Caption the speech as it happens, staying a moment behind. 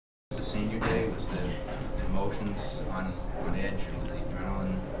senior day? Was the emotions on edge with the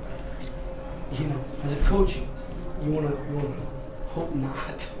adrenaline? You know, as a coach, you wanna hope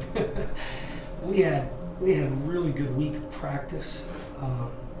not. we had a really good week of practice.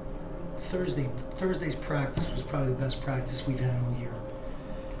 Thursday's practice was probably the best practice we've had all year.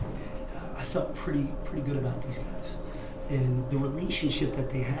 And I felt pretty good about these guys. And the relationship that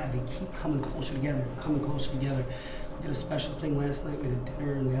they have, they keep coming closer together. We did a special thing last night. We had a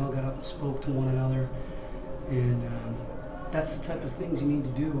dinner, and they all got up and spoke to one another. And that's the type of things you need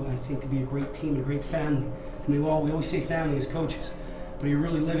to do, I think, to be a great team and a great family. I mean, we always say family as coaches, but you're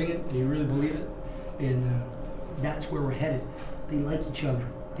really living it, and you really believe it. And that's where we're headed. They like each other.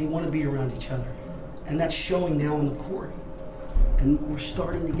 They want to be around each other. And that's showing now on the court. And we're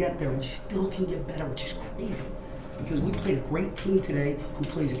starting to get there. We still can get better, which is crazy. Because we played a great team today who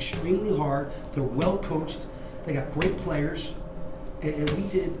plays extremely hard. They're well coached. They got great players. And we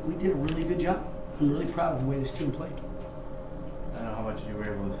did a really good job. I'm really proud of the way this team played. I don't know how much you were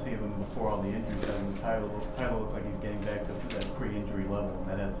able to see him before all the injuries. I mean, Tyler looks like he's getting back to that pre-injury level, and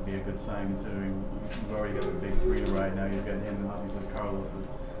that has to be a good sign considering you've already got the big three to ride now. You've got him and obviously Carlos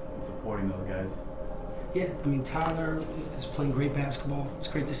is supporting those guys. Yeah, I mean, Tyler is playing great basketball. It's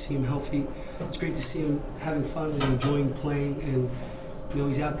great to see him healthy. It's great to see him having fun and enjoying playing. And, you know,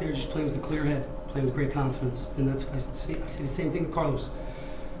 he's out there just playing with a clear head, playing with great confidence. And that's why I say the same thing to Carlos.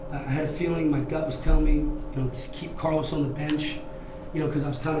 I had a feeling, my gut was telling me, you know, just keep Carlos on the bench, you know, because I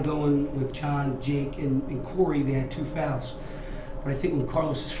was kind of going with John, Jake, and Corey. They had 2 fouls. But I think when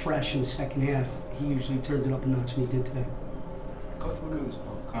Carlos is fresh in the second half, he usually turns it up a notch, and he did today. Coach Woodward was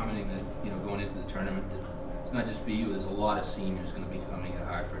commenting that, you know, going into the tournament, that it's not just BU, there's a lot of seniors going to be coming at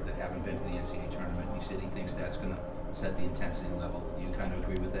Hartford that haven't been to the NCAA tournament. He said he thinks that's going to set the intensity level. Do you kind of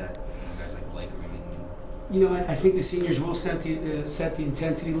agree with that? You know, guys like Blake are going to You know, I think the seniors will set the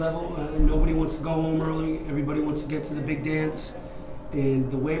intensity level. Nobody wants to go home early. Everybody wants to get to the big dance.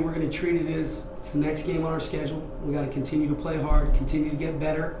 And the way we're going to treat it is, it's the next game on our schedule. We got to continue to play hard, continue to get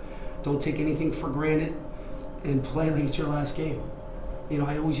better. Don't take anything for granted, and play like it's your last game. You know,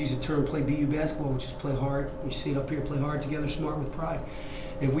 I always use the term play BU basketball, which is play hard. You see it up here, play hard together, smart with pride.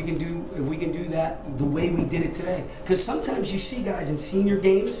 If we can do that the way we did it today, because sometimes you see guys in senior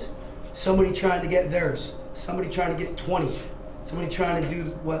games, somebody trying to get theirs, somebody trying to get 20, somebody trying to do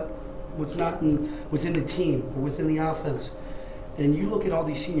what's not within the team or within the offense. And you look at all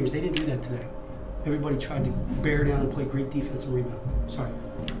these seniors, they didn't do that today. Everybody tried to bear down and play great defense and rebound. Sorry.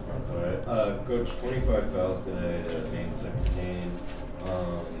 That's all right. Coach, 25 fouls today to Maine 16.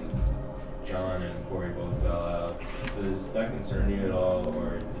 John and Corey both fell out. Does that concern you at all,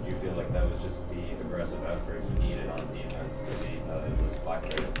 or did you feel like that was just the aggressive effort you needed on defense to beat this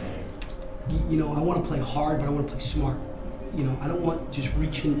Blackberries team? You know, I want to play hard, but I want to play smart. You know, I don't want just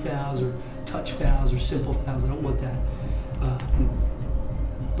reach-in fouls or touch fouls or simple fouls. I don't want that.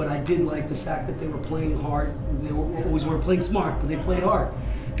 But I did like the fact that they were playing hard. They always weren't playing smart, but they played hard.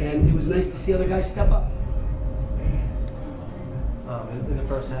 And it was nice to see other guys step up. In the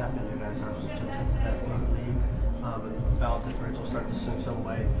first half, and you guys obviously took that big lead, and the foul differential started to swing some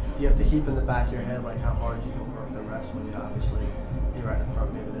way. Do you have to keep in the back of your head like how hard you can work the refs when you obviously you're right in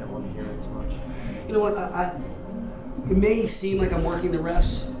front? Maybe they don't want to hear it as much. You know what? It may seem like I'm working the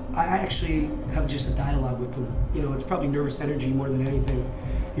refs. I actually have just a dialogue with them. You know, it's probably nervous energy more than anything.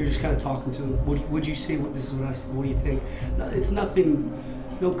 You're just kind of talking to them. Would you say this is what I said? What do you think? No, it's nothing.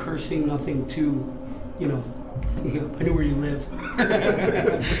 No cursing. Nothing too. You know, I know where you live.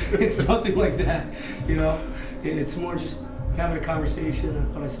 It's nothing like that. You know, it's more just having a conversation.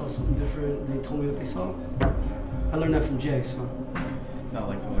 I thought I saw something different. They told me what they saw. I learned that from Jay. So. It's not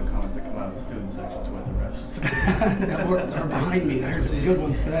like some of the comments that come out of the student section toward the refs. That are behind me. I heard some good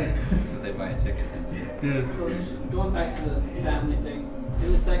ones today. That's what they buy a ticket. Yeah. Coach, going back to the family thing,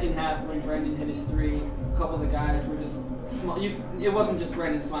 in the second half when Brendan hit his three, a couple of the guys were just it wasn't just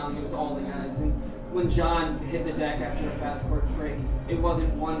Brendan smiling, it was all the guys. And when John hit the deck after a fast court break, it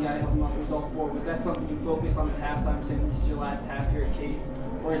wasn't one guy helping him up, it was all 4. Was that something you focus on at halftime, saying this is your last half here at Case?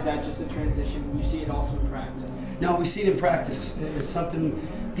 Or is that just a transition? You see it also in practice? No, we see it in practice. It's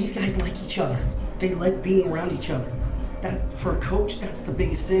something, these guys like each other. They like being around each other. That, for a coach, that's the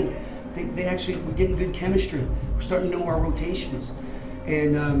biggest thing. We're getting good chemistry. We're starting to know our rotations.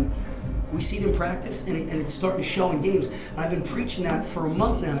 And we see it in practice, and it's starting to show in games. And I've been preaching that for a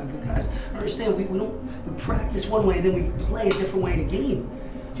month now. Guys, understand, we practice one way, and then we play a different way in a game.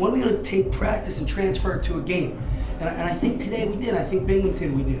 When are we going to take practice and transfer it to a game? And I think today we did. I think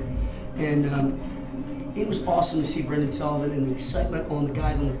Binghamton we did. And it was awesome to see Brendan Sullivan and the excitement on the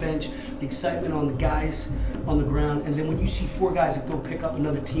guys on the bench, the excitement on the guys on the ground, and then when you see 4 guys that go pick up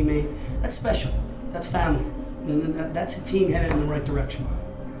another teammate, that's special. That's family, and that's a team headed in the right direction.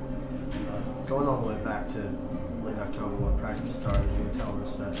 Going all the way back to late October when practice started, you were telling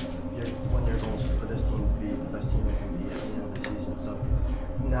us that one of your goals is for this team to be the best team it can be at the end of the season. So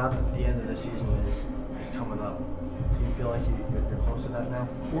now that the end of the season is coming up, do you feel like you're close to that now?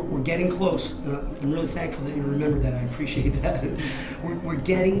 We're getting close. I'm really thankful that you remembered that. I appreciate that. We're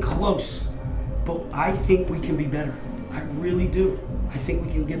getting close, but I think we can be better. I really do. I think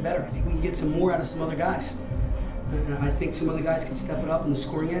we can get better. I think we can get some more out of some other guys. And I think some other guys can step it up in the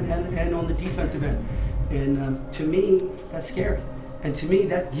scoring end and on the defensive end. And to me, that's scary. And to me,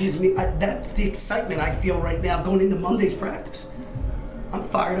 that gives me, that's the excitement I feel right now going into Monday's practice. I'm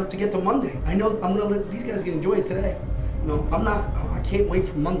fired up to get to Monday. I know I'm going to let these guys enjoy it today. You know, I can't wait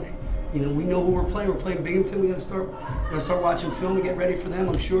for Monday. You know, we know who we're playing. We're playing Binghamton. We got to start watching film and get ready for them.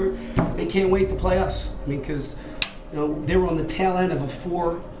 I'm sure they can't wait to play us. I mean, because, you know, they were on the tail end of a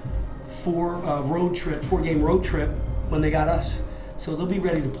four-game road trip when they got us. So they'll be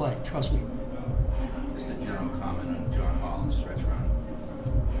ready to play, trust me. Just a general comment on John Holland's stretch run.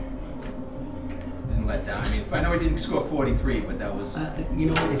 Didn't let down. I mean, I know he didn't score 43, but that was... You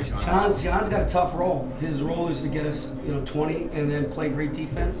know, it's John's got a tough role. His role is to get us, 20 and then play great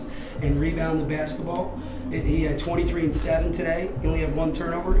defense and rebound the basketball. He had 23 and 7 today. He only had 1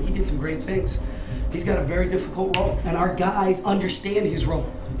 turnover. He did some great things. He's got a very difficult role, and our guys understand his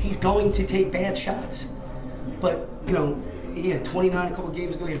role. He's going to take bad shots. But, he had 29 a couple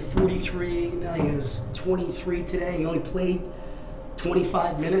games ago. He had 43. Now he has 23 today. He only played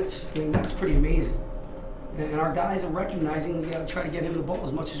 25 minutes. I mean, that's pretty amazing. And our guys are recognizing we got to try to get him the ball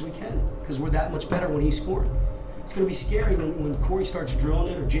as much as we can because we're that much better when he's scoring. It's going to be scary when Corey starts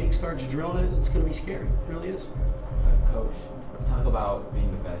drilling it or Jake starts drilling it. It's going to be scary. It really is. Coach, talk about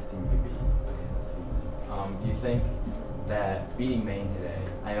being the best team you can be at the end of the season. Do you think that beating Maine today,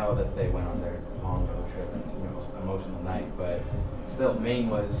 I know that they went on their long road trip, emotional night, but still, Maine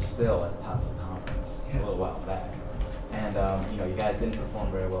was still at the top of the conference a little while back. And, you guys didn't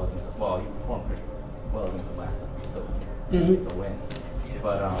perform very well against you performed pretty well against them last time. You still didn't get the win. Yeah.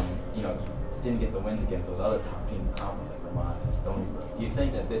 But, you didn't get the wins against those other top teams in the conference like Vermont and Stony Brook. Do you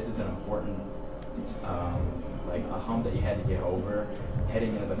think that this is an important, a hump that you had to get over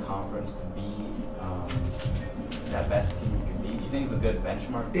heading into the conference to be that best team you can be? Do you think it's a good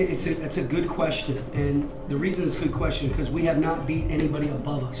benchmark? It's a good question, and the reason it's a good question is because we have not beat anybody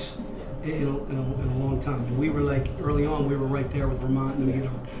above us in a long time. And we were early on, we were right there with Vermont, and then we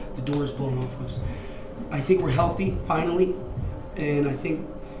get the doors blown off us. I think we're healthy finally, and I think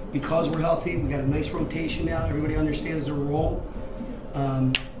because we're healthy, we got a nice rotation now. Everybody understands their role.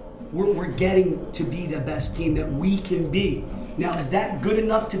 We're getting to be the best team that we can be. Now, is that good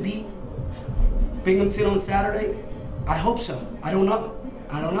enough to beat Binghamton on Saturday? I hope so. I don't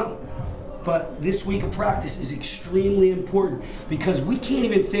know. But this week of practice is extremely important because we can't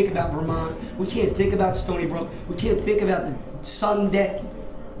even think about Vermont. We can't think about Stony Brook. We can't think about the Sunday.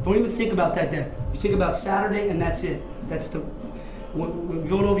 Don't even think about that day. You think about Saturday, and that's it. When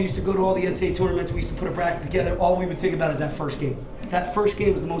Villanova used to go to all the NCAA tournaments, we used to put a bracket together. All we would think about is that first game. That first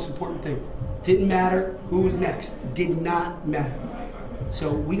game was the most important thing. Didn't matter who was next. Did not matter.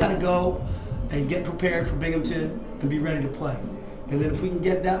 So we got to go and get prepared for Binghamton and be ready to play. And then if we can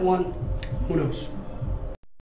get that one, who knows?